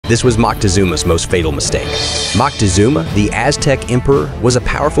This was Moctezuma's most fatal mistake. Moctezuma, the Aztec emperor, was a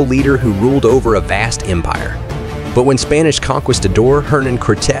powerful leader who ruled over a vast empire. But when Spanish Conquistador Hernan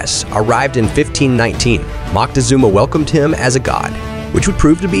Cortes arrived in 1519, Moctezuma welcomed him as a god, which would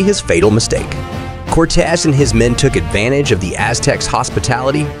prove to be his fatal mistake. Cortes and his men took advantage of the Aztecs'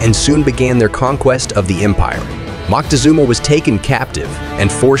 hospitality and soon began their conquest of the empire. Moctezuma was taken captive and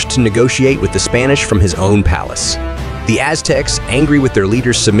forced to negotiate with the Spanish from his own palace. The Aztecs, angry with their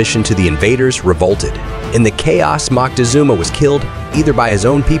leader's submission to the invaders, revolted. In the chaos, Moctezuma was killed either by his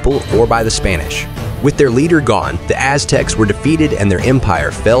own people or by the Spanish. With their leader gone, the Aztecs were defeated and their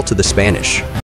empire fell to the Spanish.